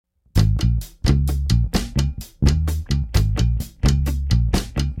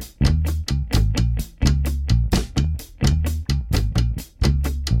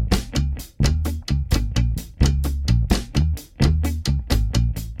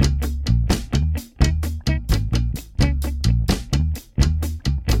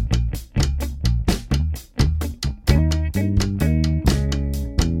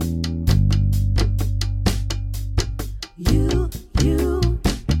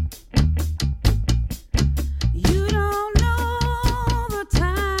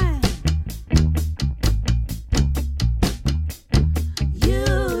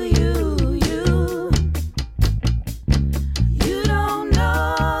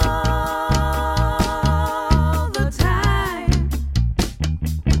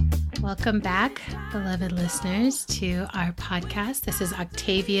Welcome back, beloved listeners, to our podcast. This is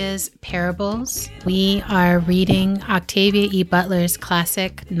Octavia's Parables. We are reading Octavia E. Butler's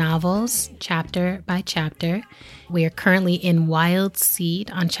classic novels, chapter by chapter. We are currently in Wild Seed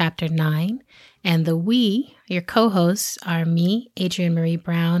on chapter 9. And your co-hosts, are me, Adrienne Marie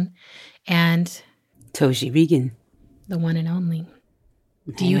Brown, and Toshi Regan, the one and only.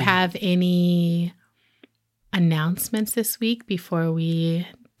 Do you have any announcements this week before we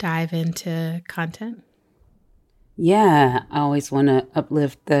dive into content? Yeah, I always want to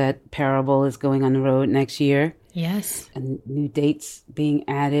uplift that Parable is going on the road next year. Yes. And new dates being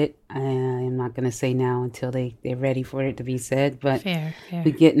added. I'm not going to say now until they're ready for it to be said, but fair.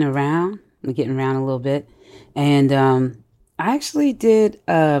 We're getting around a little bit. And I actually did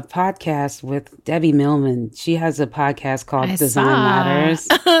a podcast with Debbie Millman. She has a podcast called Design Matters.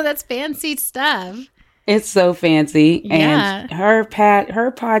 That's fancy stuff. It's so fancy. Yeah. And her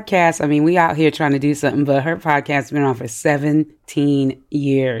podcast, I mean, we out here trying to do something, but her podcast has been on for 17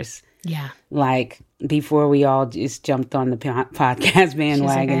 years. Yeah. Like before we all just jumped on the podcast bandwagon. She's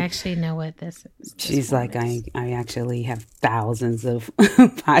like, I actually know what this is. She's like, I actually have thousands of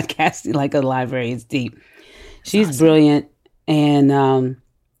podcasts, like a library is deep. She's awesome. Brilliant. And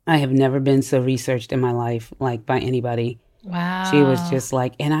I have never been so researched in my life, like by anybody. Wow. She was just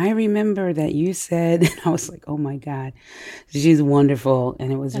like, and I remember that you said, and I was like, oh my God, she's wonderful.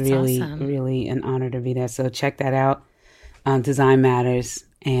 And it was awesome. really an honor to be there. So check that out. Design Matters.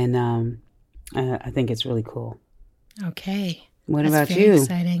 And I think it's really cool. Okay. What That's about very you?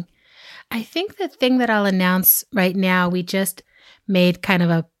 Exciting. I think the thing that I'll announce right now, we just made kind of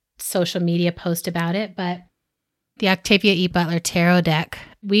a social media post about it, but the Octavia E. Butler Tarot deck.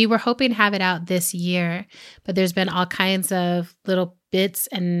 We were hoping to have it out this year, but there's been all kinds of little bits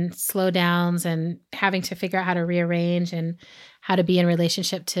and slowdowns and having to figure out how to rearrange and how to be in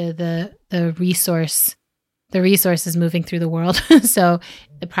relationship to the resources moving through the world. So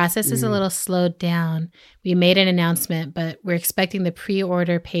the process is a little slowed down. We made an announcement, but we're expecting the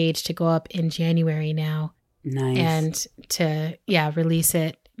pre-order page to go up in January now. Nice. And to, release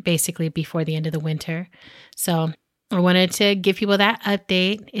it basically before the end of the winter. So I wanted to give people that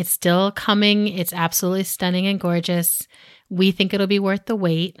update. It's still coming. It's absolutely stunning and gorgeous. We think it'll be worth the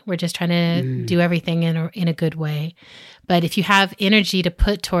wait. We're just trying to do everything in a good way. But if you have energy to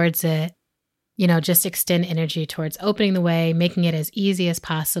put towards it, just extend energy towards opening the way, making it as easy as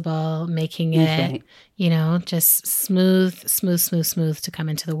possible, making it, just smooth to come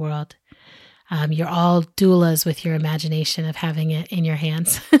into the world. You're all doulas with your imagination of having it in your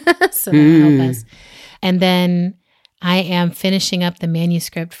hands. So that'll help us. And then I am finishing up the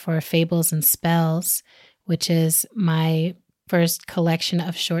manuscript for Fables and Spells, which is my first collection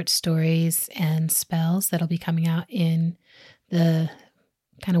of short stories and spells that'll be coming out in the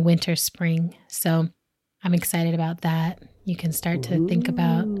kind of winter, spring. So I'm excited about that. You can start to think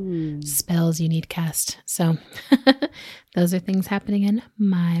about spells you need cast. So those are things happening in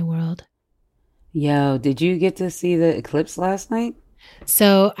my world. Yo, did you get to see the eclipse last night?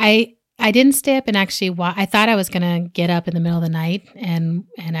 So I didn't stay up and actually watch. I thought I was going to get up in the middle of the night and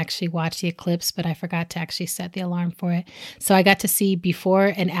actually watch the eclipse, but I forgot to actually set the alarm for it. So I got to see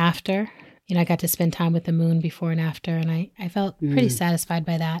before and after. I got to spend time with the moon before and after, and I felt pretty satisfied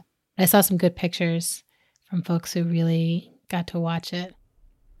by that. I saw some good pictures from folks who really got to watch it.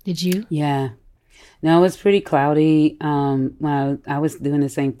 Did you? Yeah. No, it was pretty cloudy. Well, I was doing the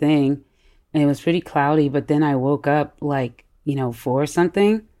same thing, and it was pretty cloudy, but then I woke up 4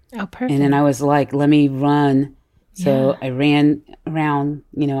 something. Oh, perfect. And then I was like, let me run. So I ran around,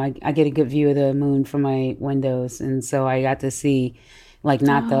 I get a good view of the moon from my windows. And so I got to see but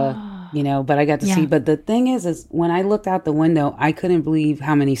I got to see. But the thing is when I looked out the window, I couldn't believe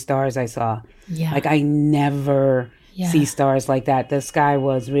how many stars I saw. Yeah. Like I never see stars like that. The sky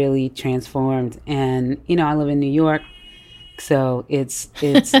was really transformed. And, I live in New York. So it's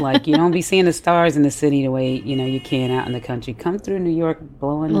like you don't be seeing the stars in the city the way, you can out in the country. Come through New York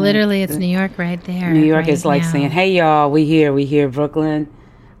blowing. Literally, it's New York right there. New York right is like now. saying, hey, y'all, we here, Brooklyn.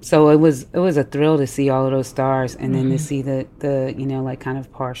 So it was a thrill to see all of those stars and then to see the kind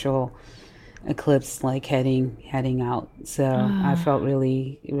of partial eclipse like heading out. So I felt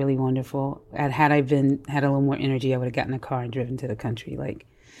really, really wonderful. Had I had a little more energy, I would have gotten a car and driven to the country.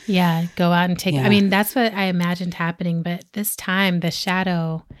 Go out and take, I mean, that's what I imagined happening. But this time, the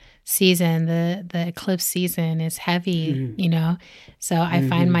shadow season, the eclipse season is heavy, So I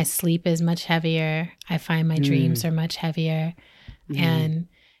find my sleep is much heavier. I find my dreams are much heavier. And,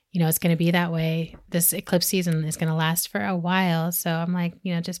 it's going to be that way. This eclipse season is going to last for a while. So I'm like,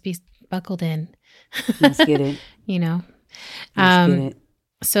 just be buckled in. Let's get it. Let's get it.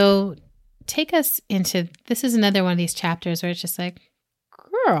 So take us into, this is another one of these chapters where it's just like,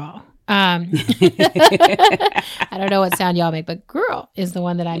 girl. I don't know what sound y'all make, but girl is the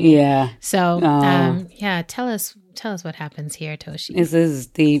one that I make. Yeah. So, tell us what happens here, Toshi. This is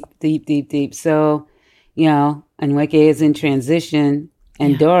deep, deep, deep, deep. So, Nweke is in transition,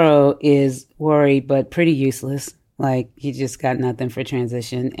 and Doro is worried, but pretty useless. Like, he just got nothing for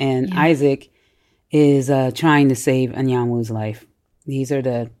transition. And Isaac is trying to save Anyanwu's life. These are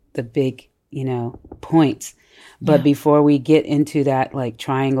the big, points. But before we get into that, like,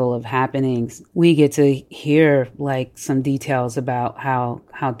 triangle of happenings, we get to hear, like, some details about how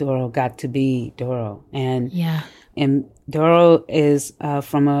Doro got to be Doro. And Doro is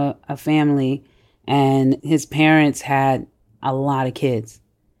from a family, and his parents had a lot of kids,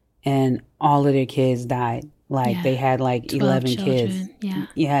 and all of their kids died. Like, they had, like, 11 kids.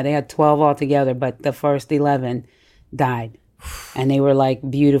 Yeah, they had 12 altogether, but the first 11 died. And they were like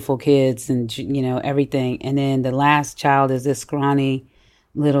beautiful kids and, everything. And then the last child is this scrawny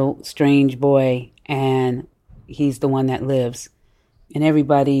little strange boy. And he's the one that lives. And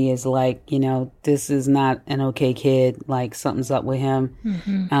everybody is like, this is not an okay kid. Like, something's up with him.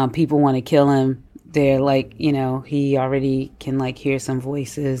 Mm-hmm. People want to kill him. They're like, he already can like hear some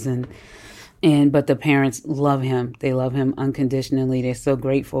voices but the parents love him. They love him unconditionally. They're so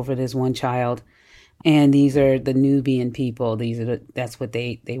grateful for this one child. And these are the Nubian people. That's what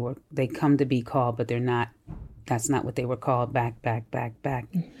they come to be called, but they're not. That's not what they were called back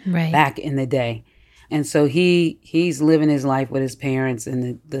in the day. And so he's living his life with his parents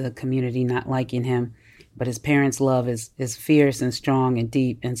and the community not liking him, but his parents' love is fierce and strong and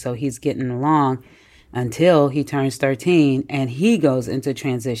deep. And so he's getting along until he turns 13 and he goes into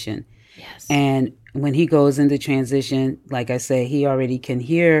transition. Yes. And when he goes into transition, like I say, he already can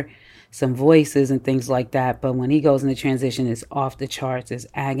hear some voices and things like that. But when he goes into transition, it's off the charts. It's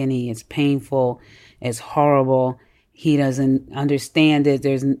agony. It's painful. It's horrible. He doesn't understand it.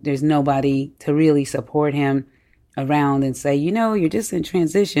 There's nobody to really support him around and say, you're just in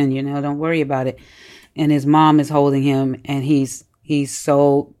transition, don't worry about it. And his mom is holding him, and he's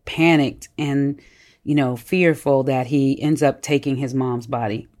so panicked and, fearful that he ends up taking his mom's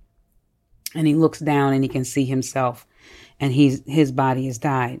body. And he looks down and he can see himself, and his body has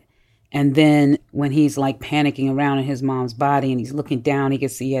died. And then when he's like panicking around in his mom's body and he's looking down, he can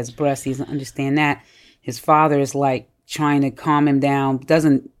see he has breasts. He doesn't understand that. His father is like trying to calm him down,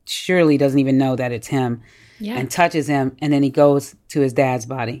 doesn't even know that it's him, and touches him. And then he goes to his dad's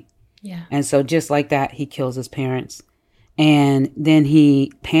body. Yeah. And so just like that, he kills his parents. And then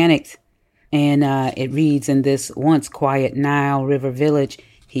he panicked, and it reads, in this once quiet Nile River village,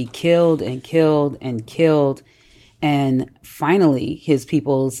 he killed and killed and killed. And finally, his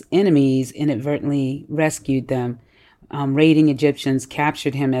people's enemies inadvertently rescued them. Raiding Egyptians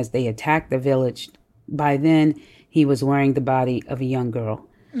captured him as they attacked the village. By then, he was wearing the body of a young girl.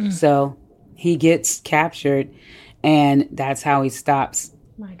 So he gets captured, and that's how he stops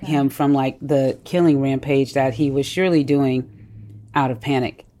him from like the killing rampage that he was surely doing out of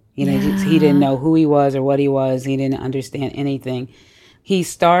panic. He didn't know who he was or what he was. He didn't understand anything. He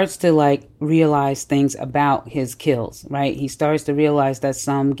starts to like realize things about his kills, right? He starts to realize that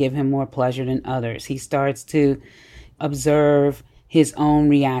some give him more pleasure than others. He starts to observe his own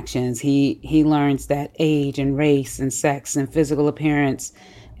reactions. He learns that age and race and sex and physical appearance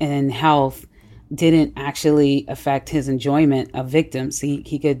and health didn't actually affect his enjoyment of victims.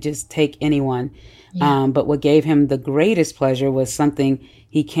 He could just take anyone. But what gave him the greatest pleasure was something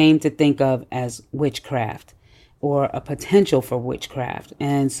he came to think of as witchcraft, or a potential for witchcraft.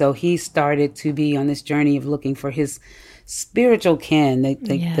 And so he started to be on this journey of looking for his spiritual kin,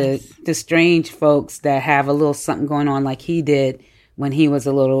 the strange folks that have a little something going on like he did when he was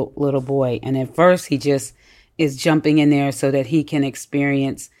a little boy. And at first he just is jumping in there so that he can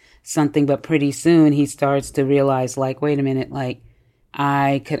experience something. But pretty soon he starts to realize, like, wait a minute, like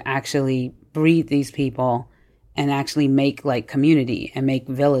I could actually breed these people and actually make like community and make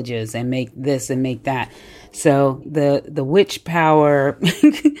villages and make this and make that. So the witch power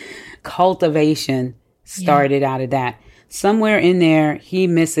cultivation started out of that. Somewhere in there, he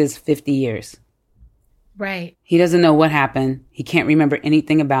misses 50 years. Right. He doesn't know what happened. He can't remember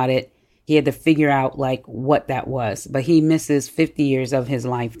anything about it. He had to figure out like what that was. But he misses 50 years of his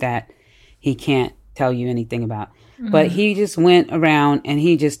life that he can't tell you anything about. But he just went around and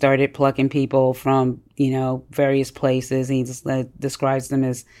he just started plucking people from, various places. He just describes them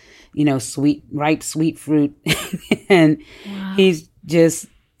as, ripe sweet fruit. And he's just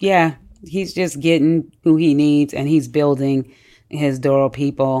getting who he needs, and he's building his Doro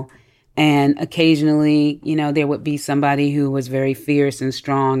people. And occasionally, there would be somebody who was very fierce and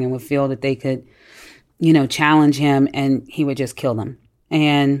strong and would feel that they could, challenge him, and he would just kill them.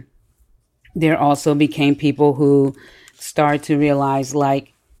 And there also became people who start to realize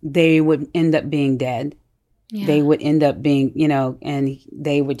like they would end up being dead. Yeah. They would end up being, and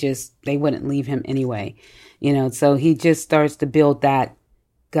they wouldn't leave him anyway, so he just starts to build that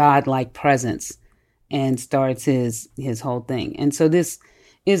God-like presence and starts his whole thing. And so this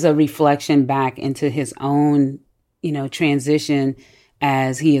is a reflection back into his own, transition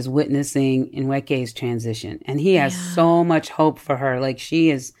as he is witnessing Nweke's transition. And he has so much hope for her. Like, she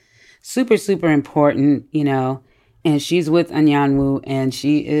is super, super important, and she's with Anyanwu, and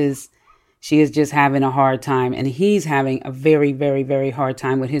she is just having a hard time. And he's having a very, very, very hard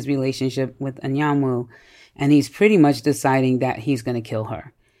time with his relationship with Anyanwu. And he's pretty much deciding that he's going to kill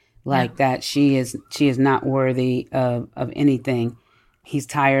her. Like that she is not worthy of anything. He's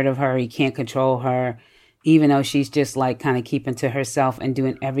tired of her. He can't control her, even though she's just like kind of keeping to herself and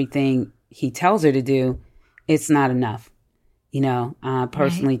doing everything he tells her to do. It's not enough. I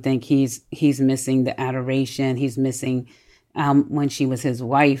personally think he's missing the adoration. He's missing when she was his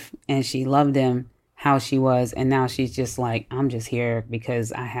wife and she loved him, how she was. And now she's just like, I'm just here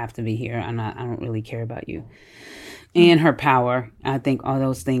because I have to be here. I don't really care about you. And her power. I think all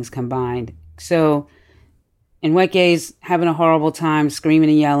those things combined. So Nweke's having a horrible time, screaming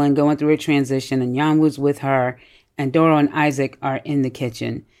and yelling, going through a transition, and Anyanwu's with her, and Doro and Isaac are in the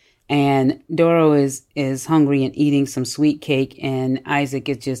kitchen. And Doro is hungry and eating some sweet cake, and Isaac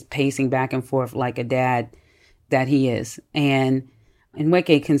is just pacing back and forth like a dad that he is. And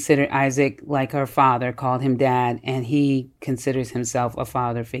Nweke considered Isaac like her father, called him dad, and he considers himself a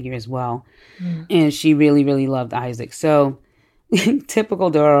father figure as well. And she really, really loved Isaac. So typical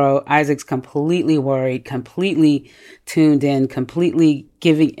Doro, Isaac's completely worried, completely tuned in, completely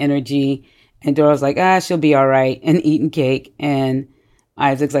giving energy. And Doro's like, she'll be all right, and eating cake. And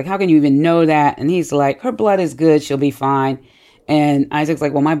Isaac's like, how can you even know that? And he's like, her blood is good. She'll be fine. And Isaac's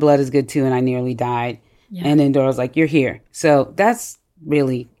like, well, my blood is good too, and I nearly died. Yeah. And then Doro's like, you're here. So that's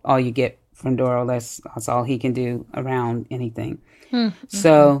really all you get from Doro. That's all he can do around anything. Mm-hmm.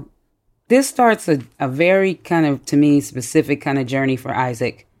 So this starts a very kind of, to me, specific kind of journey for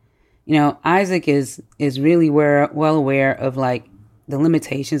Isaac. Isaac is really well aware of like the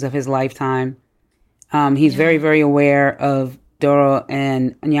limitations of his lifetime. He's very, very aware of Doro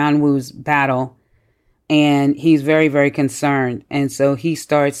and Anyanwu's battle, and he's very, very concerned. And so he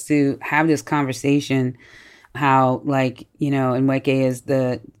starts to have this conversation how, like, Nweke is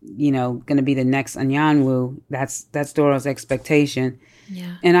the, going to be the next Anyanwu. That's Doro's expectation.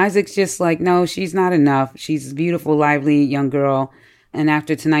 Yeah. And Isaac's just like, no, she's not enough. She's a beautiful, lively young girl. And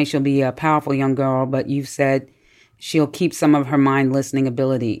after tonight, she'll be a powerful young girl. But you've said she'll keep some of her mind listening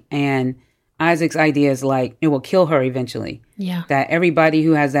ability. And Isaac's idea is like, it will kill her eventually. Yeah. That everybody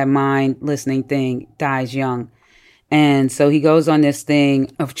who has that mind listening thing dies young. And so he goes on this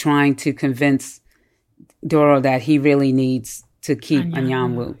thing of trying to convince Doro that he really needs to keep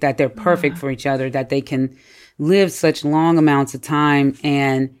Anyanwu, that they're perfect for each other, that they can live such long amounts of time.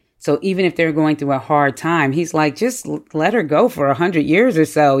 And so even if they're going through a hard time, he's like, just let her go for 100 years or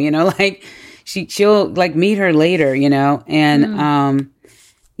so, like she'll like meet her later, and,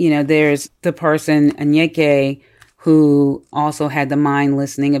 there's the person, Anyeke, who also had the mind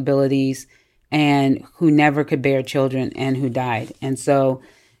listening abilities and who never could bear children and who died. And so,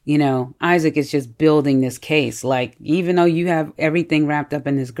 Isaac is just building this case. Like, even though you have everything wrapped up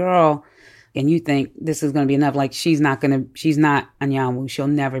in this girl and you think this is going to be enough, like she's not Anyanwu. She'll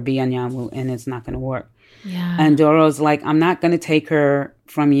never be Anyanwu, and it's not going to work. Yeah. And Doro's like, I'm not going to take her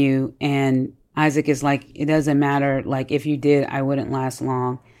from you. And Isaac is like, it doesn't matter. Like, if you did, I wouldn't last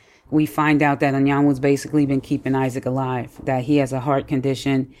long. We find out that Anyanwu's basically been keeping Isaac alive, that he has a heart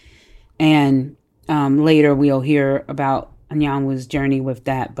condition. And later we'll hear about Anyanwu's journey with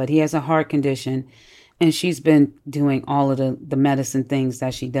that, but he has a heart condition, and she's been doing all of the medicine things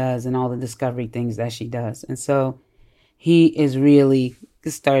that she does and all the discovery things that she does. And so he is really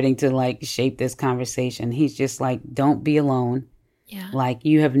starting to like shape this conversation. He's just like, don't be alone. Yeah. Like,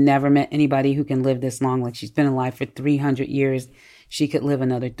 you have never met anybody who can live this long. Like, she's been alive for 300 years. She could live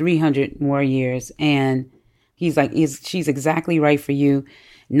another 300 more years. And he's like, she's exactly right for you.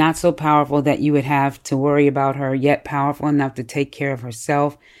 Not so powerful that you would have to worry about her, yet powerful enough to take care of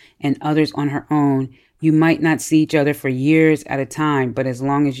herself and others on her own. You might not see each other for years at a time, but as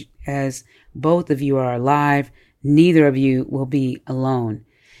long as both of you are alive, neither of you will be alone.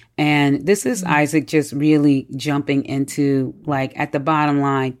 And this is Isaac just really jumping into, like, at the bottom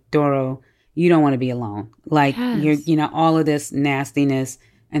line, Doro, you don't want to be alone. Like, yes. You're, all of this nastiness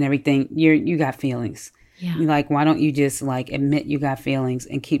and everything, you got feelings. Yeah. Like, why don't you just like admit you got feelings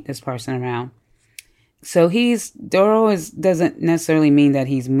and keep this person around? So Doro doesn't necessarily mean that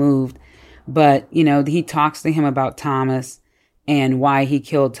he's moved, but, you know, he talks to him about Thomas and why he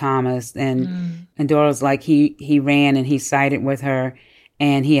killed Thomas. And Doro's like, he ran and he sided with her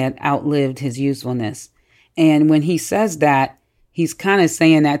and he had outlived his usefulness. And when he says that, he's kind of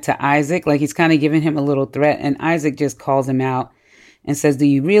saying that to Isaac, like he's kind of giving him a little threat. And Isaac just calls him out and says, do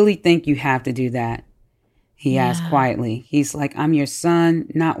you really think you have to do that? He asked quietly. He's like, I'm your son,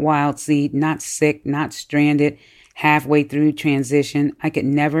 not wild seed, not sick, not stranded, halfway through transition. I could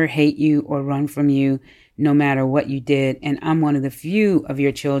never hate you or run from you, no matter what you did. And I'm one of the few of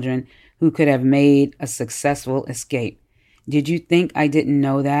your children who could have made a successful escape. Did you think I didn't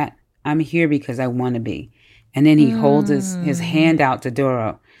know that? I'm here because I want to be. And then he holds his hand out to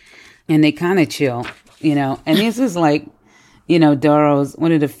Doro and they kind of chill, you know, and this is like, you know, Doro's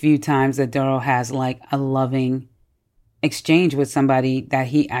one of the few times that Doro has like a loving exchange with somebody that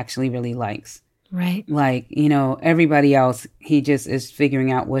he actually really likes. Right. Like, you know, everybody else, he just is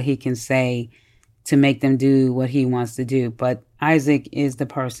figuring out what he can say to make them do what he wants to do. But Isaac is the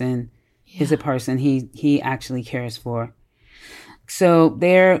person he actually cares for. So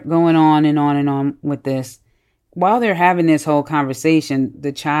they're going on and on and on with this. While they're having this whole conversation,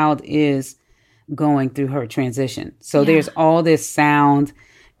 the child is going through her transition. So there's all this sound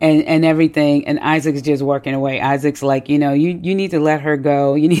and everything. And Isaac's just working away. Isaac's like, you know, you need to let her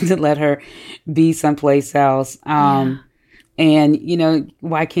go. You need to let her be someplace else. And, you know,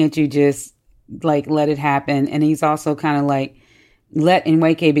 why can't you just like let it happen? And he's also kind of like, let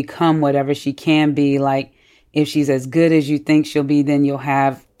Nweke become whatever she can be. Like, if she's as good as you think she'll be, then you'll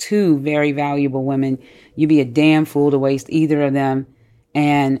have two very valuable women. You'd be a damn fool to waste either of them.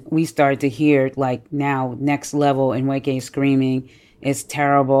 And we start to hear like now next level Nweke screaming. It's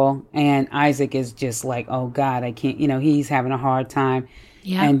terrible. And Isaac is just like, oh God, I can't, you know, he's having a hard time.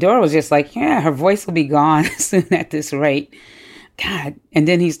 Yeah. And Dora was just like, yeah, her voice will be gone soon at this rate. God. And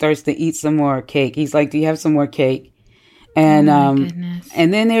then he starts to eat some more cake. He's like, do you have some more cake? And,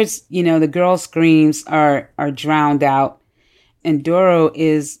 and then there's, you know, the girl's screams are drowned out. And Doro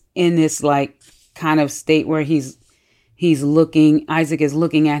is in this like kind of state where Isaac is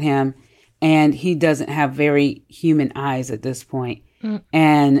looking at him and he doesn't have very human eyes at this point.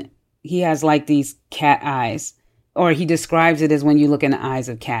 And he has like these cat eyes, or he describes it as when you look in the eyes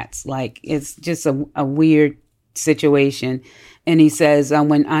of cats. Like it's just a weird situation. And he says,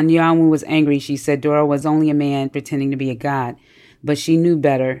 when Anyanwu was angry, she said Dora was only a man pretending to be a god, but she knew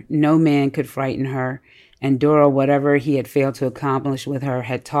better. No man could frighten her. And Dora, whatever he had failed to accomplish with her,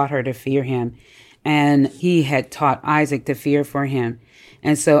 had taught her to fear him. And he had taught Isaac to fear for him.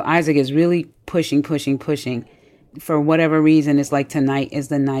 And so Isaac is really pushing. For whatever reason, it's like tonight is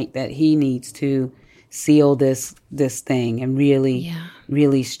the night that he needs to seal this thing and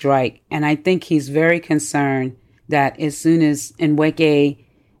really strike. And I think he's very concerned that as soon as Nweke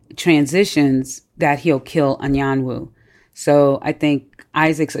transitions, that he'll kill Anyanwu. So I think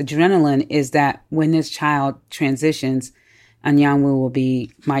Isaac's adrenaline is that when this child transitions,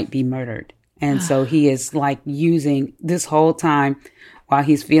 Anyanwu might be murdered. And so he is like using this whole time while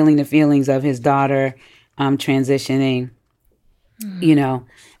he's feeling the feelings of his daughter transitioning, you know,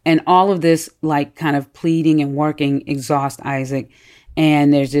 and all of this like kind of pleading and working exhaust Isaac.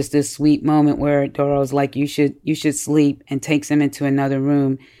 And there's just this sweet moment where Doro's like, you should sleep, and takes him into another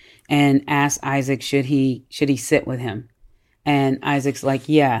room and asks Isaac, should he sit with him? And Isaac's like,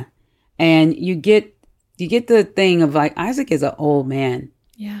 yeah. And you get the thing of like, Isaac is an old man.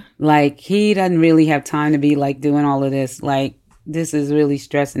 Yeah. Like he doesn't really have time to be like doing all of this. Like this is really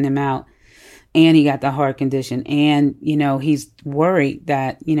stressing him out. And he got the heart condition. And, you know, he's worried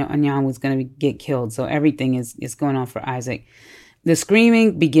that, you know, Anyan was going to get killed. So everything is going on for Isaac. The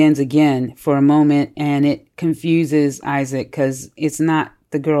screaming begins again for a moment, and it confuses Isaac because it's not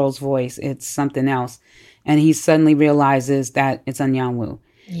the girl's voice. It's something else. And he suddenly realizes that it's Anyanwu.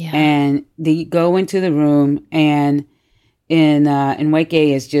 Yeah. And they go into the room, and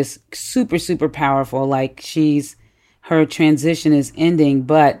Nweke is just super, super powerful. Like her transition is ending,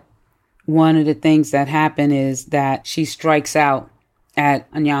 but one of the things that happen is that she strikes out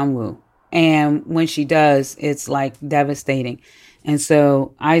at Anyanwu. And when she does, it's like devastating. And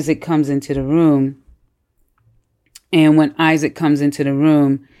so Isaac comes into the room. And when Isaac comes into the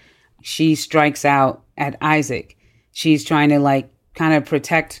room, she strikes out at Isaac. She's trying to like kind of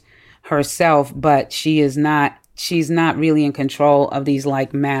protect herself, but she's not really in control of these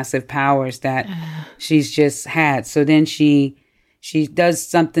like massive powers that she's just had. So then she she does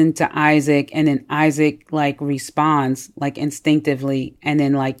something to Isaac, and then Isaac like responds like instinctively, and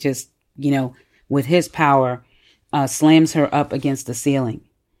then like just, with his power, slams her up against the ceiling.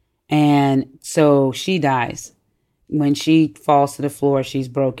 And so she dies. When she falls to the floor, she's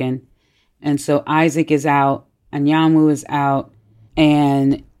broken. And so Isaac is out, Anyanwu is out,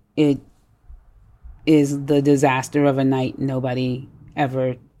 and it is the disaster of a night nobody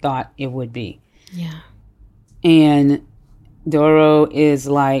ever thought it would be. Yeah. And Doro is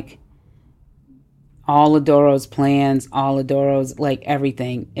like, all of Doro's plans, all of Doro's like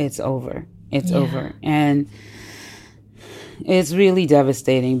everything, it's over. It's over. And it's really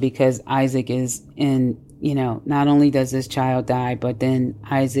devastating because Isaac is in, not only does this child die, but then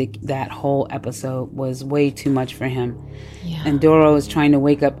Isaac, that whole episode was way too much for him. Yeah. And Doro is trying to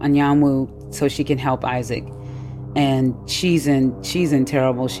wake up Anyanwu so she can help Isaac. And she's in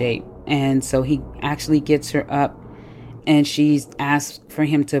terrible shape. And so he actually gets her up, and she's asked for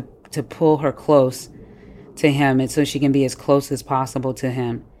him to pull her close to him, and so she can be as close as possible to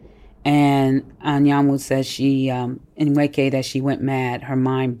him. And Anyanwu says in Weke that she went mad. Her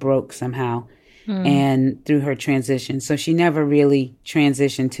mind broke somehow. And through her transition. So she never really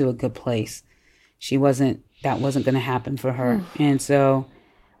transitioned to a good place. That wasn't going to happen for her. And so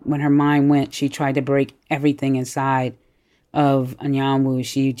when her mind went, she tried to break everything inside of Anyanwu.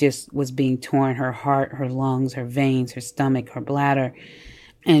 She just was being torn, her heart, her lungs, her veins, her stomach, her bladder.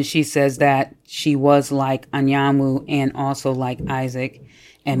 And she says that she was like Anyanwu and also like Isaac,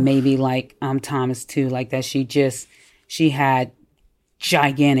 and maybe like Thomas too, like that she had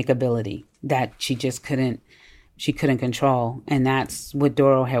gigantic ability that she just couldn't control. And that's what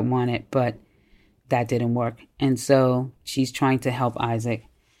Doro had wanted, but that didn't work. And so she's trying to help Isaac.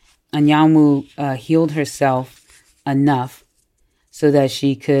 Anyanwu healed herself enough so that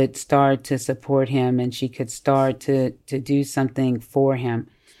she could start to support him and she could start to do something for him.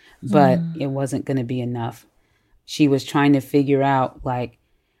 But it wasn't going to be enough. She was trying to figure out, like,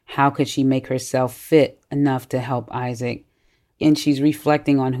 how could she make herself fit enough to help Isaac? And she's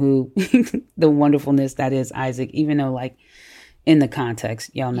reflecting on who the wonderfulness that is Isaac, even though, like, in the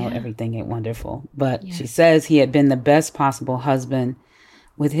context, y'all know everything ain't wonderful. But she says he had been the best possible husband.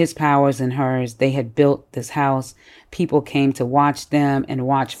 With his powers and hers, they had built this house. People came to watch them and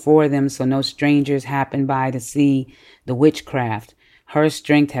watch for them, so no strangers happened by to see the witchcraft. Her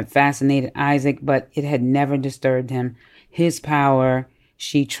strength had fascinated Isaac, but it had never disturbed him. His power,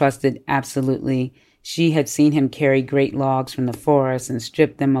 she trusted absolutely. She had seen him carry great logs from the forest and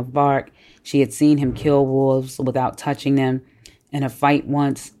strip them of bark. She had seen him kill wolves without touching them. In a fight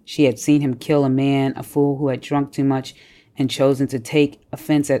once, she had seen him kill a man, a fool who had drunk too much and chosen to take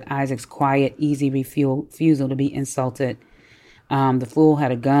offense at Isaac's quiet, easy refusal to be insulted. The fool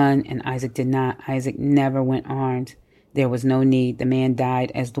had a gun and Isaac did not. Isaac never went armed. There was no need. The man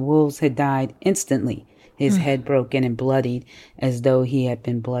died as the wolves had died instantly, his head broken and bloodied as though he had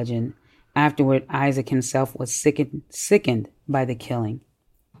been bludgeoned. Afterward, Isaac himself was sickened by the killing.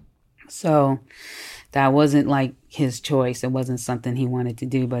 So that wasn't like his choice. It wasn't something he wanted to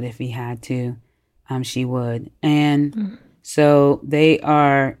do, but if he had to, she would. And so they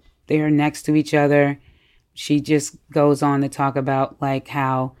are next to each other. She just goes on to talk about like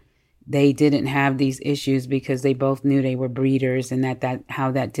how they didn't have these issues because they both knew they were breeders, and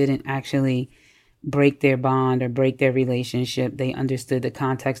how that didn't actually break their bond or break their relationship. They understood the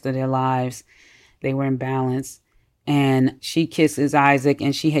context of their lives. They were in balance. And she kisses Isaac,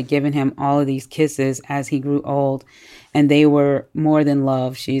 and she had given him all of these kisses as he grew old, and they were more than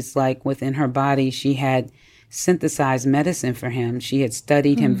love. She's like, within her body, she had synthesized medicine for him. She had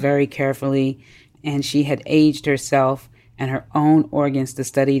studied him very carefully, and she had aged herself and her own organs to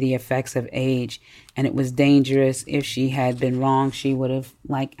study the effects of age. And it was dangerous. If she had been wrong, she would have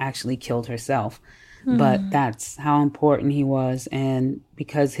like actually killed herself. But that's how important he was. And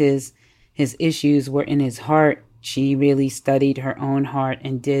because his issues were in his heart, she really studied her own heart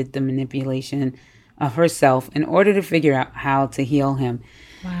and did the manipulation of herself in order to figure out how to heal him.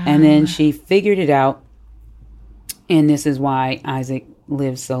 Wow. And then she figured it out. And this is why Isaac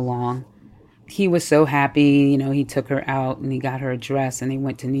lived so long. He was so happy, he took her out and he got her a dress and they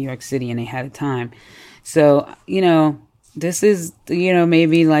went to New York City and they had a time. So, this is,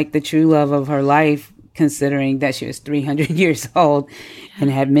 maybe like the true love of her life, considering that she was 300 years old and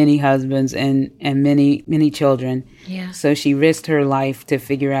had many husbands and many, many children. Yeah. So she risked her life to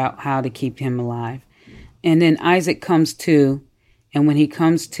figure out how to keep him alive. And then Isaac comes to, and when he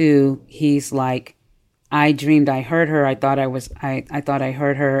comes to, he's like, I dreamed I heard her. I thought I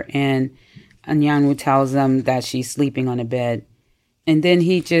heard her. And Anyanwu tells them that she's sleeping on a bed. And then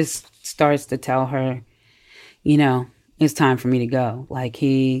he just starts to tell her, it's time for me to go. Like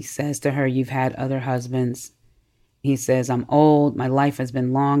he says to her, you've had other husbands. He says, I'm old. My life has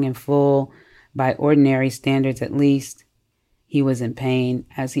been long and full by ordinary standards, at least. He was in pain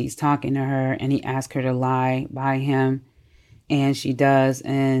as he's talking to her, and he asks her to lie by him. And she does.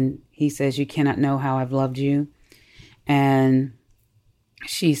 And he says, you cannot know how I've loved you. And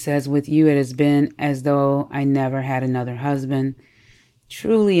she says, with you, it has been as though I never had another husband.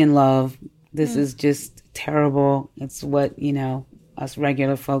 Truly in love. This is just terrible. It's what, us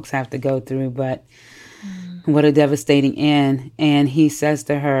regular folks have to go through. But what a devastating end. And he says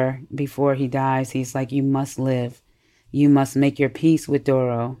to her before he dies, he's like, you must live. You must make your peace with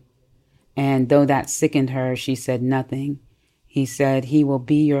Doro. And though that sickened her, she said nothing. He said, he will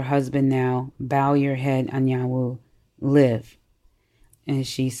be your husband now. Bow your head, Anyanwu. Live. And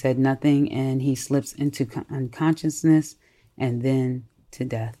she said nothing, and he slips into unconsciousness and then to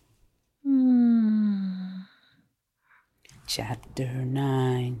death. Chapter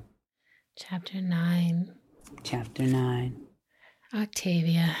 9. Chapter 9. Chapter 9.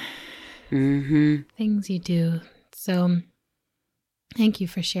 Octavia. Mm-hmm. Things you do. So thank you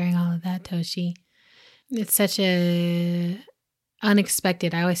for sharing all of that, Toshi. It's such a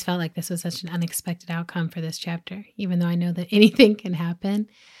unexpected. I always felt like this was such an unexpected outcome for this chapter, even though I know that anything can happen.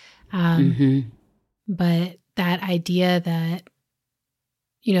 But that idea that,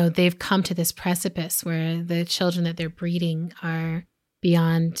 they've come to this precipice where the children that they're breeding are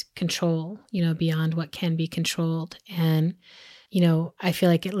beyond control, beyond what can be controlled. And, I feel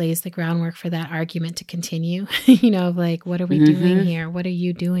like it lays the groundwork for that argument to continue, of like, what are we doing here? What are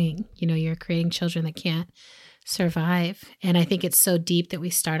you doing? You're creating children that can't survive. And I think it's so deep that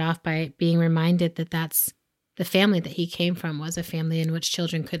we start off by being reminded that that's the family that he came from was a family in which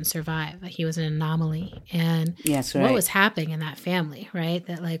children couldn't survive. That he was an anomaly. And yes, right. What was happening in that family, right?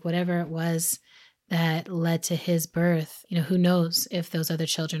 That like whatever it was that led to his birth, who knows if those other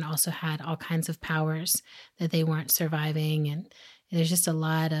children also had all kinds of powers that they weren't surviving. And there's just a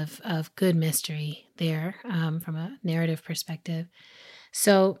lot of good mystery there from a narrative perspective.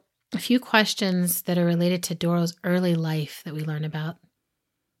 So a few questions that are related to Doro's early life that we learn about,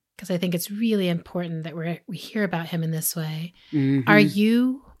 because I think it's really important that we hear about him in this way. Are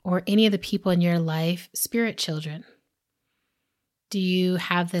you or any of the people in your life spirit children? Do you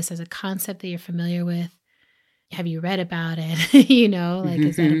have this as a concept that you're familiar with? Have you read about it?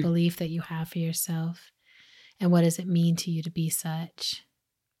 Is that a belief that you have for yourself? And what does it mean to you to be such?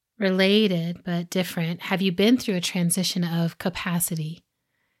 Related, but different. Have you been through a transition of capacity?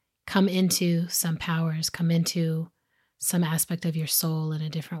 Come into some powers, come into some aspect of your soul in a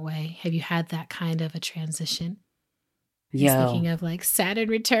different way? Have you had that kind of a transition? Thinking of like Saturn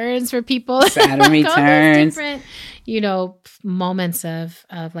returns for people. Saturn returns. Different, moments of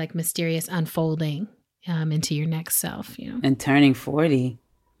like mysterious unfolding into your next self, And turning 40.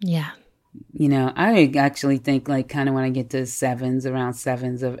 Yeah. I actually think like kind of when I get to around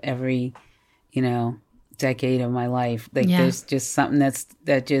sevens of every, decade of my life, like there's just something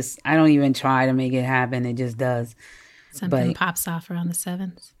that just, I don't even try to make it happen. It just does. Something pops off around the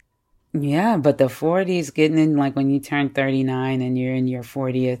sevens. Yeah, but the 40s, getting in like when you turn 39 and you're in your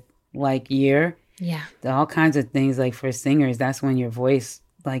 40th like year. Yeah. All kinds of things like for singers, that's when your voice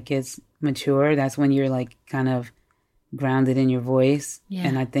like gets mature. That's when you're like kind of grounded in your voice. Yeah.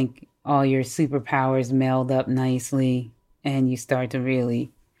 And I think all your superpowers meld up nicely and you start to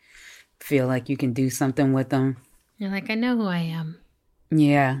really feel like you can do something with them. You're like, I know who I am.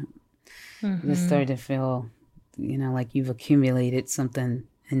 Yeah. You start to feel, like you've accumulated something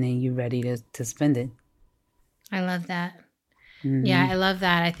and then you're ready to spend it. I love that. Yeah, I love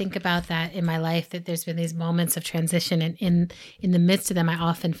that. I think about that in my life, that there's been these moments of transition, and in the midst of them, I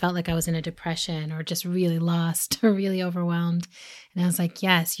often felt like I was in a depression or just really lost or really overwhelmed. And I was like,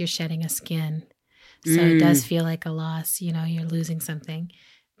 yes, you're shedding a skin. So it does feel like a loss, you're losing something,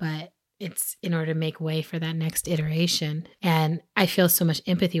 but it's in order to make way for that next iteration. And I feel so much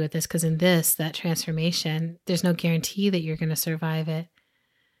empathy with this, because in that transformation, there's no guarantee that you're going to survive it.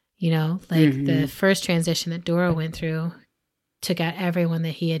 The first transition that Doro went through took out everyone that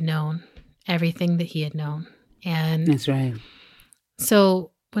he had known, everything that he had known. And that's right.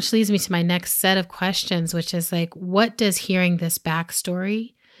 So, which leads me to my next set of questions, which is like, what does hearing this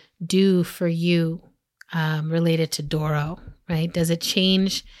backstory do for you related to Doro, right? Does it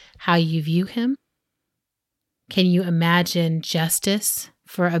change how you view him? Can you imagine justice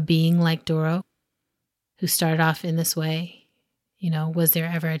for a being like Doro who started off in this way? Was there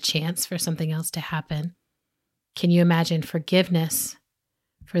ever a chance for something else to happen? Can you imagine forgiveness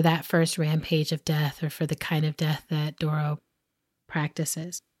for that first rampage of death, or for the kind of death that Doro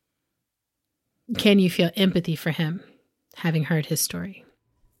practices? Can you feel empathy for him having heard his story.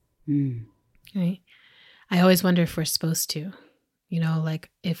 Mm. Right? I always wonder if we're supposed to, like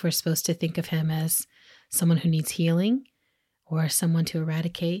if we're supposed to think of him as someone who needs healing or someone to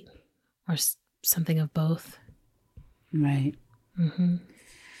eradicate or something of both. Right. Mm-hmm.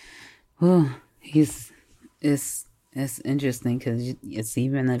 Oh, it's interesting because it's,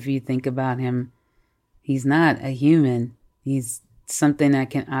 even if you think about him, he's not a human. He's something that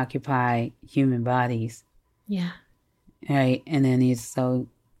can occupy human bodies. Yeah. Right. And then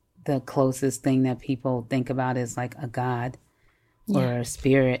the closest thing that people think about is like a god or a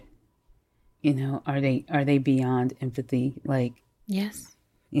spirit. Are they beyond empathy? Like, yes.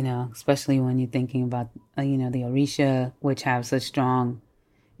 Especially when you're thinking about, the Orisha, which have such strong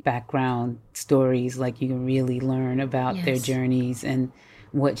background stories, like you can really learn about their journeys and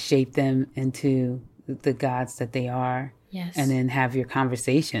what shaped them into the gods that they are. Yes. And then have your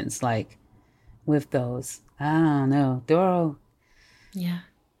conversations like with those. I don't know. Doro. Yeah.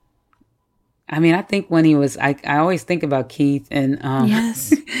 I mean, I think when he was, I always think about Keith and,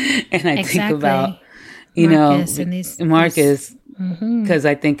 yes. and I think about, Marcus and Marcus, because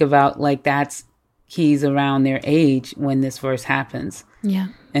I think about like he's around their age when this first happens. Yeah.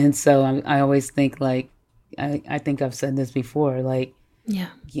 And so I always think like, I think I've said this before, like,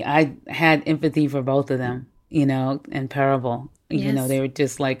 I had empathy for both of them, and Parable, they were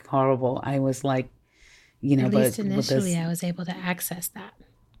just like horrible. I was like, at least initially I was able to access that.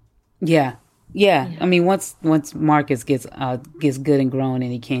 Yeah. Yeah. I mean, once Marcus gets good and grown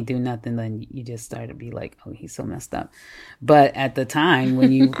and he can't do nothing, then you just start to be like, oh, he's so messed up. But at the time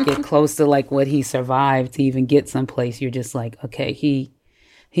when you get close to like what he survived to even get someplace, you're just like, okay,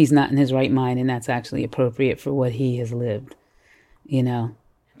 he's not in his right mind, and that's actually appropriate for what he has lived,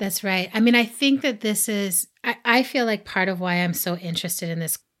 That's right. I mean, I think that this is, I feel like part of why I'm so interested in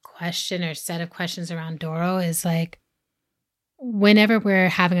this question or set of questions around Doro is like, whenever we're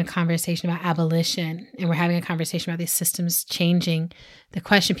having a conversation about abolition and we're having a conversation about these systems changing, the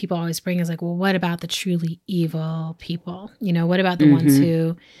question people always bring is like, well, what about the truly evil people? What about the ones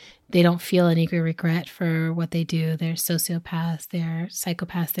who they don't feel any regret for what they do? They're sociopaths, they're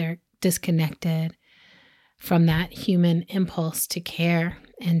psychopaths, they're disconnected from that human impulse to care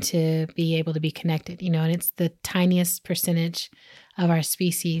and to be able to be connected, and it's the tiniest percentage of our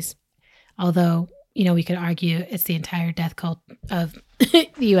species, although we could argue it's the entire death cult of the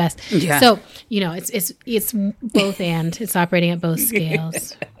U.S. Yeah. So, it's both and it's operating at both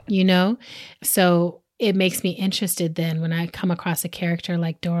scales, So it makes me interested then when I come across a character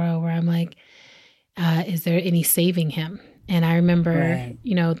like Doro where I'm like, is there any saving him? And I remember,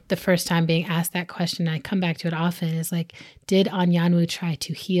 the first time being asked that question, I come back to it often, is like, did Anyanwu try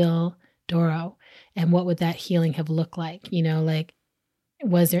to heal Doro? And what would that healing have looked like? Like,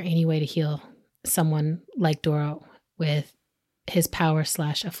 was there any way to heal someone like Doro with his power /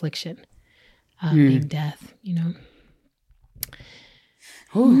 affliction being death,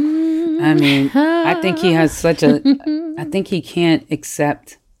 I mean, I think he has I think he can't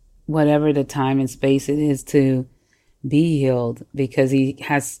accept whatever the time and space it is to be healed, because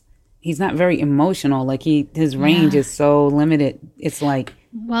he's not very emotional. Like his range is so limited. It's like,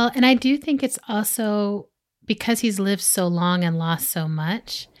 well, and I do think it's also because he's lived so long and lost so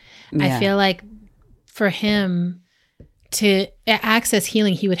much. I feel like for him to access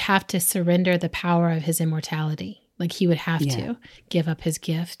healing, he would have to surrender the power of his immortality. Like he would have to give up his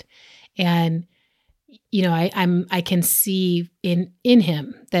gift. And, I can see in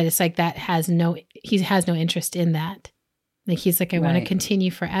him that it's like he has no interest in that. Like he's like, I want to continue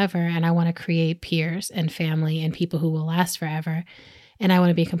forever, and I want to create peers and family and people who will last forever. And I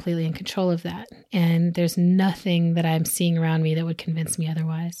want to be completely in control of that. And there's nothing that I'm seeing around me that would convince me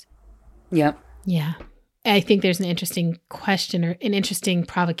otherwise. Yep. Yeah. I think there's an interesting question or an interesting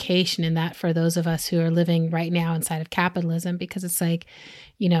provocation in that for those of us who are living right now inside of capitalism, because it's like,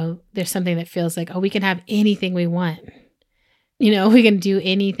 there's something that feels like, oh, we can have anything we want. We can do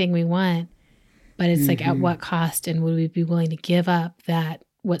anything we want, but it's like, at what cost? And would we be willing to give up that,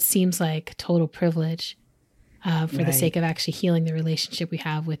 what seems like total privilege for the sake of actually healing the relationship we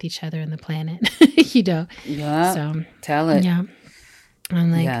have with each other and the planet, Yeah. So tell it. Yeah. I'm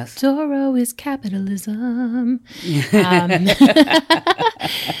like, Doro is capitalism.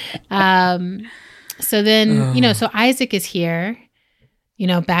 So then, so Isaac is here,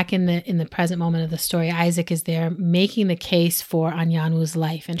 back in the present moment of the story. Isaac is there making the case for Anyanwu's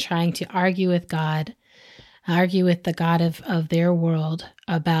life and trying to argue with God, argue with the God of their world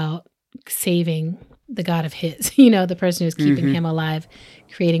about saving the God of his, the person who's keeping him alive,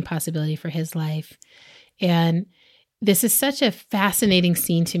 creating possibility for his life. And this is such a fascinating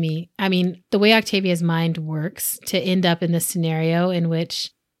scene to me. I mean, the way Octavia's mind works to end up in this scenario in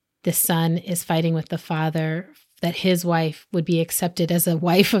which the son is fighting with the father, that his wife would be accepted as a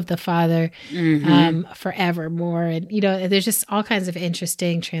wife of the father forevermore. And, there's just all kinds of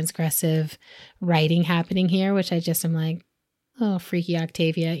interesting, transgressive writing happening here, which I just am like, oh, freaky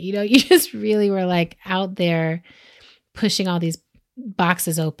Octavia. You just really were like out there pushing all these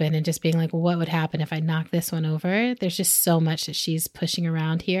boxes open and just being like, well, what would happen if I knock this one over? There's just so much that she's pushing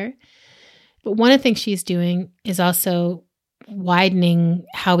around here. But one of the things she's doing is also widening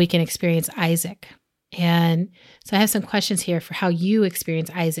how we can experience Isaac. And so I have some questions here for how you experience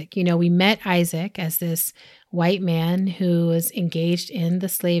Isaac. We met Isaac as this white man who was engaged in the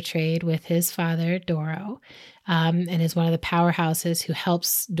slave trade with his father, Doro, and is one of the powerhouses who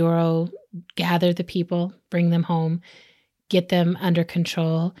helps Doro gather the people, bring them home, get them under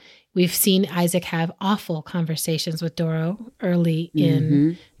control. We've seen Isaac have awful conversations with Doro early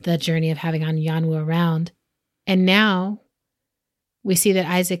in the journey of having Anyanwu around. And now we see that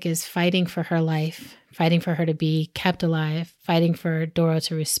Isaac is fighting for her life, fighting for her to be kept alive, fighting for Doro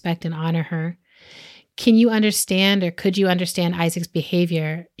to respect and honor her. Can you understand, or could you understand Isaac's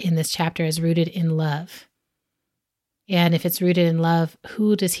behavior in this chapter as rooted in love? And if it's rooted in love,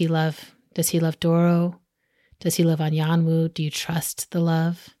 who does he love? Does he love Doro? Does he love Anyanwu? Do you trust the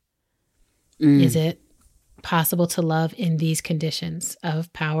love? Is it possible to love in these conditions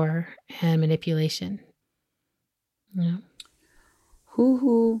of power and manipulation? Yeah.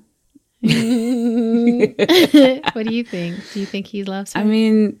 Hoo-hoo. What do you think? Do you think he loves her? I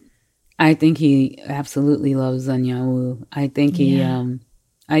mean, I think he absolutely loves Anyanwu. I think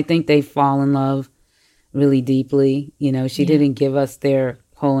I think they fall in love really deeply. She didn't give us their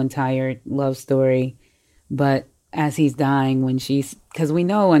whole entire love story, but as he's dying, because we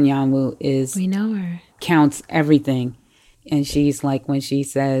know Anyanwu we know her, counts everything. And she's like, when she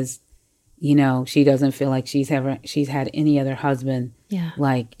says, she doesn't feel like she's had any other husband. Yeah.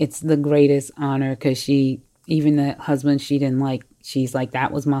 Like, it's the greatest honor, because even the husband she didn't like, she's like,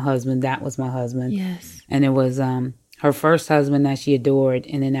 that was my husband. That was my husband. Yes. And it was her first husband that she adored.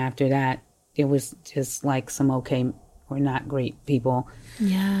 And then after that, it was just like some okay or not great people.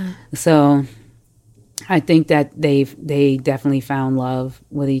 Yeah. So I think that they definitely found love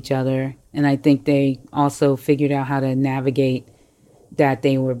with each other. And I think they also figured out how to navigate that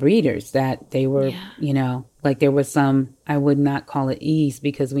they were breeders, that they were, like there was some, I would not call it ease,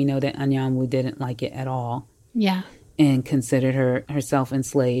 because we know that Anyanwu didn't like it at all. Yeah. And considered herself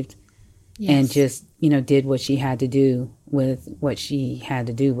enslaved. Yes. And just, did what she had to do with what she had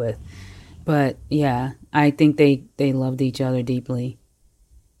to do with. But yeah, I think they loved each other deeply.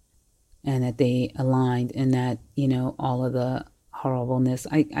 And that they aligned, and that, all of the horribleness.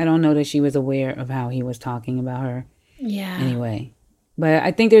 I don't know that she was aware of how he was talking about her. Yeah. Anyway. But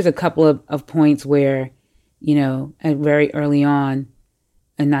I think there's a couple of points where, very early on,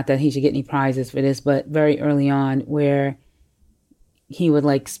 and not that he should get any prizes for this, but very early on, where he would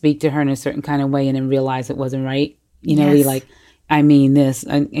like speak to her in a certain kind of way and then realize it wasn't right. Yes. He like, I mean this,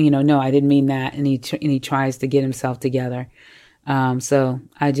 and no, I didn't mean that. And he tries to get himself together. So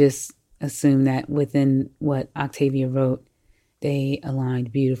I just assume that within what Octavia wrote, they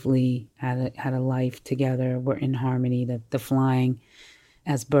aligned beautifully, had a life together, were in harmony, the flying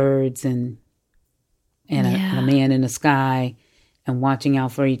as birds and a man in the sky, and watching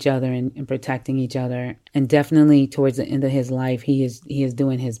out for each other and protecting each other. And definitely towards the end of his life, he is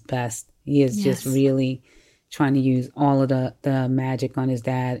doing his best. He is just really trying to use all of the magic on his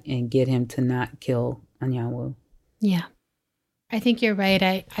dad and get him to not kill Anyanwu. Yeah. I think you're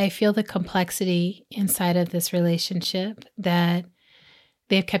right. I feel the complexity inside of this relationship, that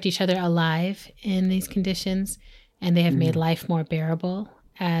they've kept each other alive in these conditions, and they have made life more bearable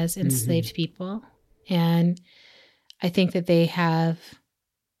as enslaved people. And I think that they have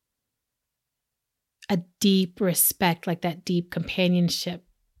a deep respect, like that deep companionship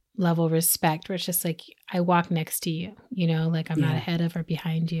level respect, where it's just like, I walk next to you, like I'm not ahead of or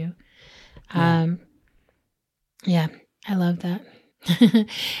behind you. Yeah. I love that.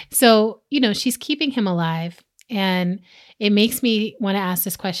 So, she's keeping him alive. And it makes me want to ask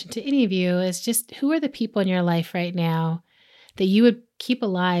this question to any of you, is just, who are the people in your life right now that you would keep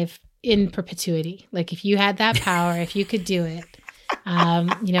alive in perpetuity? Like, if you had that power, if you could do it,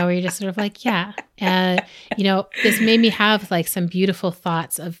 where you're just sort of like, yeah. This made me have like some beautiful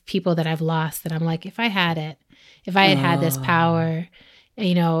thoughts of people that I've lost, that I'm like, if I had it, if I had this power,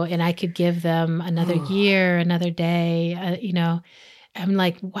 and I could give them another year, another day, I'm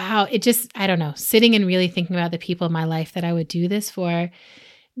like, wow, it just, I don't know, sitting and really thinking about the people in my life that I would do this for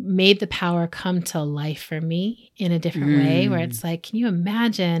made the power come to life for me in a different way, where it's like, can you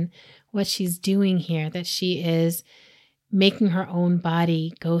imagine what she's doing here? That she is making her own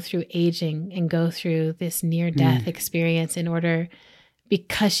body go through aging and go through this near-death experience in order,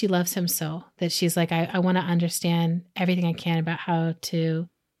 because she loves him so, that she's like, I want to understand everything I can about how to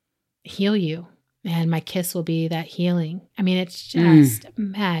heal you. And my kiss will be that healing. I mean, it's just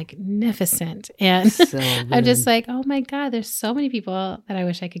magnificent. And So I'm just like, oh my God, there's so many people that I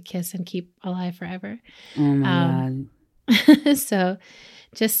wish I could kiss and keep alive forever. Oh my God. So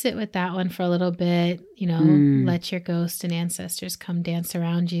just sit with that one for a little bit, you know, let your ghost and ancestors come dance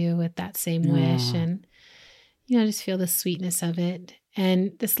around you with that same wish, and, you know, just feel the sweetness of it.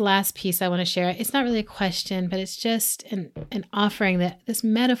 And this last piece I want to share, it's not really a question, but it's just an offering, that this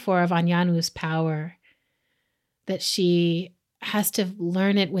metaphor of Anyanu's power, that she has to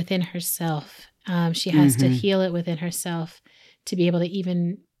learn it within herself. She has to heal it within herself to be able to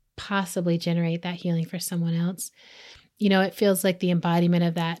even possibly generate that healing for someone else. You know, it feels like the embodiment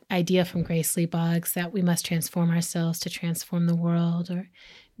of that idea from Grace Lee Boggs, that we must transform ourselves to transform the world, or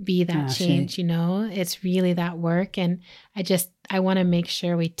be that change, you know. It's really that work. And I want to make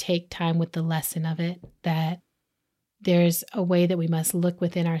sure we take time with the lesson of it, that there's a way that we must look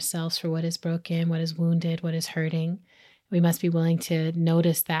within ourselves for what is broken, what is wounded, what is hurting. We must be willing to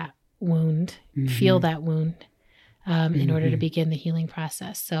notice that wound, feel that wound, in order to begin the healing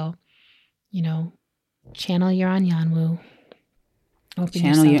process. So, you know, channel your Anyanwu. Open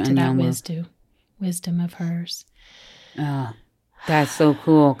yourself to that wisdom of hers. That's so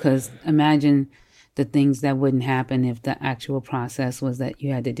cool, because imagine the things that wouldn't happen if the actual process was that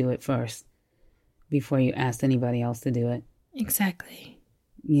you had to do it first before you asked anybody else to do it. Exactly.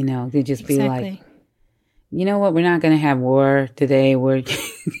 You know, they'd just be like, you know what, we're not going to have war today. We're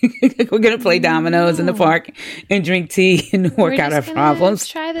going to play dominoes in the park and drink tea and work out our problems.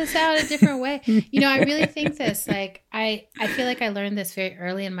 Try this out a different way. You know, I really think this, like, I feel like I learned this very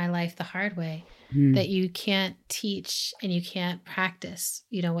early in my life the hard way. That you can't teach and you can't practice,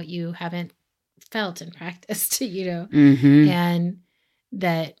 you know, what you haven't felt and practiced, you know, and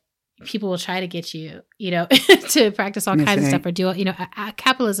that people will try to get you, you know, to practice all kinds of stuff, or do, you know,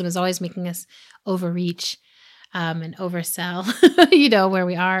 capitalism is always making us overreach and oversell, you know, where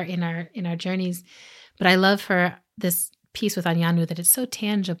we are in our journeys. But I love for this piece with Anyanu, that it's so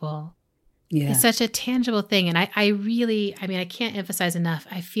tangible. Yeah. It's such a tangible thing. And I really, I mean, I can't emphasize enough.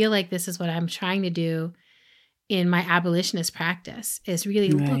 I feel like this is what I'm trying to do in my abolitionist practice, is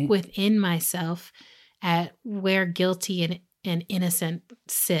really look within myself at where guilty and innocent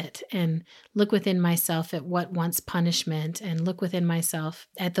sit, and look within myself at what wants punishment, and look within myself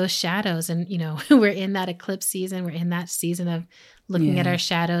at those shadows. And, you know, we're in that eclipse season. We're in that season of looking at our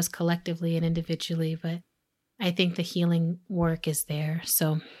shadows collectively and individually. But I think the healing work is there.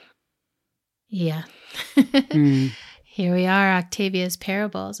 So yeah. Here we are. Octavia's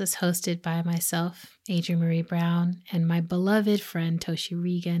Parables is hosted by myself, Adrienne Marie Brown, and my beloved friend, Toshi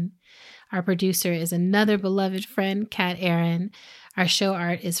Regan. Our producer is another beloved friend, Kat Aaron. Our show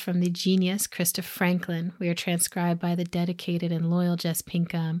art is from the genius, Christopher Franklin. We are transcribed by the dedicated and loyal Jess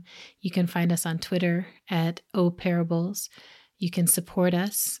Pinkham. You can find us on Twitter at oparables. You can support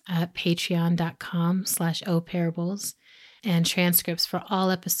us at patreon.com/oparables. And transcripts for all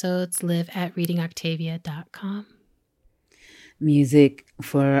episodes live at readingoctavia.com. Music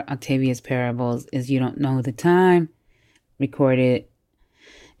for Octavia's Parables is You Don't Know the Time, recorded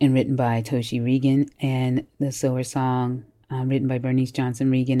and written by Toshi Regan, and the Sower Song, written by Bernice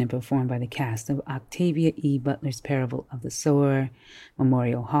Johnson Regan and performed by the cast of Octavia E. Butler's Parable of the Sower,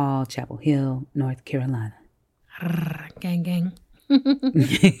 Memorial Hall, Chapel Hill, North Carolina. Gang, gang.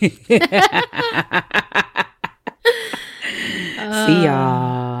 See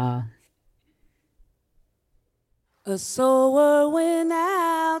y'all. A sower went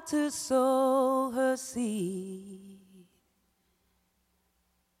out to sow her seed.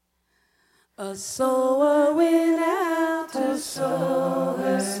 A sower went out to sow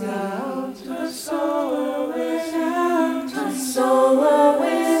her